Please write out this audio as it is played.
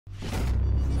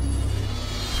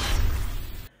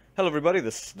Hello everybody,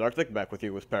 this is Darklick back with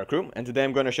you with Paracrew, and today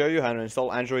I'm going to show you how to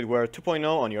install Android Wear 2.0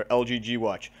 on your LG G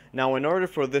Watch. Now in order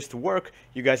for this to work,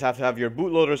 you guys have to have your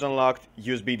bootloaders unlocked,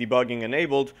 USB debugging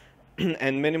enabled,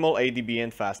 and minimal Adb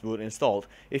and Fastboot installed.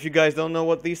 If you guys don't know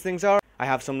what these things are, I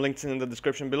have some links in the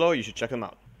description below, you should check them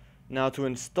out. Now to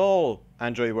install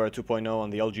Android Wear 2.0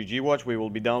 on the LG G Watch, we will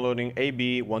be downloading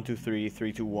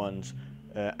AB123321's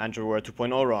Android Wear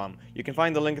 2.0 ROM. You can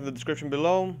find the link in the description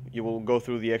below. You will go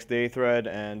through the XDA thread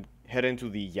and head into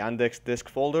the Yandex disk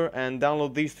folder and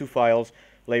download these two files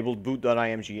labeled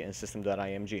boot.img and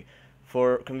system.img.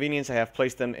 For convenience, I have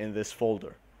placed them in this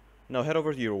folder. Now head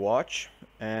over to your watch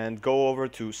and go over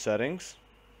to settings.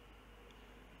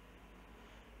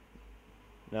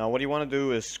 Now what you want to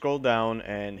do is scroll down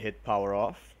and hit power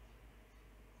off.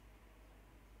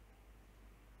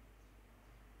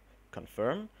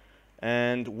 Confirm.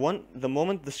 And the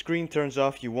moment the screen turns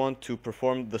off, you want to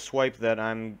perform the swipe that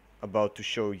I'm about to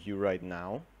show you right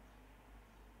now.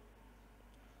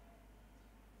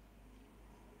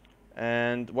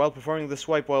 And while performing the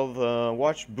swipe, while the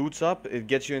watch boots up, it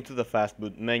gets you into the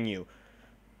Fastboot menu.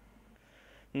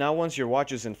 Now once your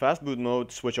watch is in Fastboot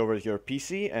mode, switch over to your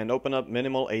PC and open up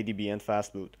minimal Adb and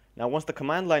Fastboot. Now once the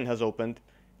command line has opened,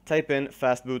 type in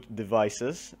Fastboot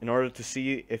devices in order to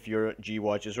see if your G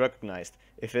Watch is recognized.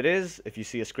 If it is, if you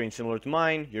see a screen similar to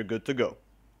mine, you're good to go.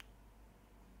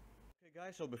 Okay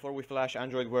guys, so before we flash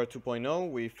Android Wear 2.0,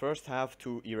 we first have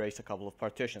to erase a couple of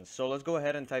partitions. So let's go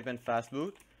ahead and type in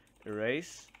Fastboot,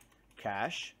 erase,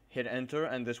 cache, hit enter,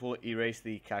 and this will erase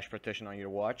the cache partition on your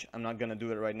watch. I'm not gonna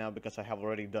do it right now because I have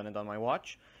already done it on my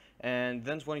watch. And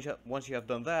then once you have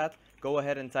done that, go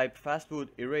ahead and type Fastboot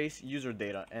erase user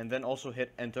data and then also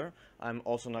hit enter. I'm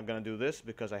also not going to do this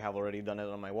because I have already done it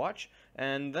on my watch.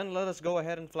 And then let us go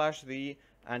ahead and flash the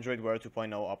Android Wear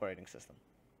 2.0 operating system.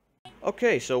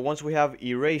 Okay, so once we have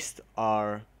erased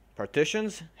our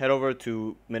partitions, head over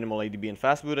to minimal Adb and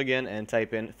Fastboot again and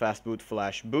type in Fastboot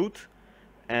flash boot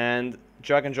and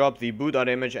drag and drop the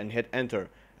boot.img and hit enter.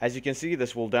 As you can see,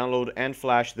 this will download and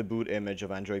flash the boot image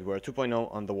of Android Wear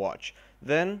 2.0 on the watch.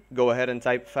 Then go ahead and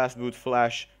type Fastboot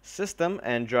flash system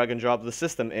and drag and drop the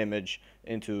system image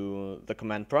into the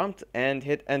command prompt and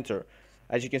hit enter.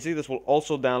 As you can see, this will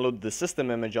also download the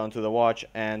system image onto the watch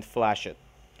and flash it.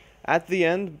 At the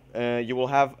end, you will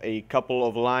have a couple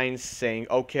of lines saying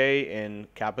OK in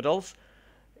capitals.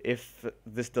 If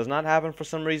this does not happen for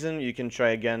some reason, you can try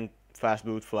again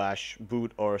Fastboot flash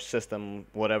boot or system,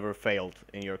 whatever failed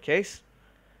in your case.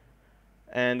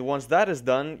 And once that is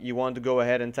done, you want to go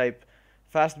ahead and type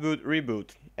Fastboot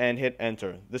reboot and hit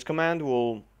enter. This command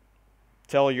will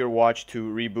tell your watch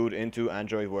to reboot into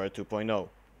Android Wear 2.0.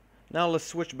 Now let's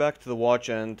switch back to the watch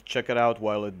and check it out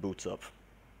while it boots up.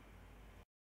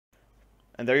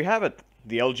 And there you have it,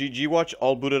 the LG G Watch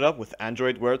all booted up with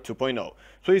Android Wear 2.0.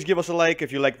 Please give us a like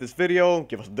if you liked this video,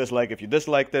 give us a dislike if you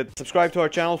disliked it, subscribe to our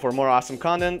channel for more awesome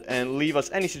content, and leave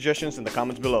us any suggestions in the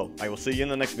comments below. I will see you in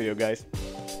the next video, guys.